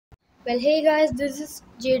Well, hey guys, this is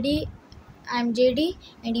JD. I'm JD,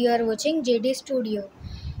 and you are watching JD Studio.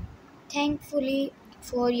 Thankfully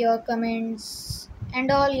for your comments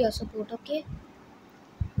and all your support. Okay,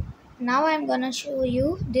 now I'm gonna show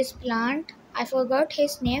you this plant. I forgot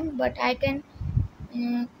his name, but I can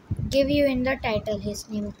uh, give you in the title his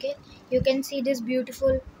name. Okay, you can see this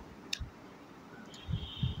beautiful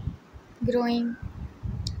growing.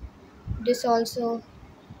 This also.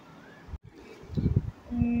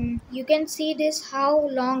 You can see this. How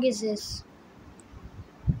long is this?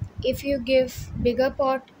 If you give bigger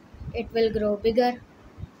pot, it will grow bigger.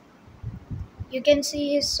 You can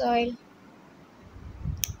see his soil.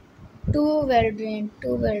 Too well drained.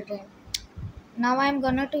 Now I'm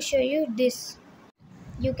gonna to show you this.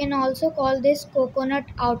 You can also call this coconut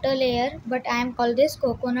outer layer, but I am called this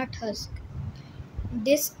coconut husk.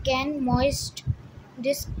 This can moist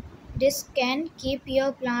this this can keep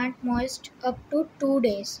your plant moist up to 2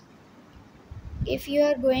 days. If you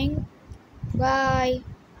are going, bye.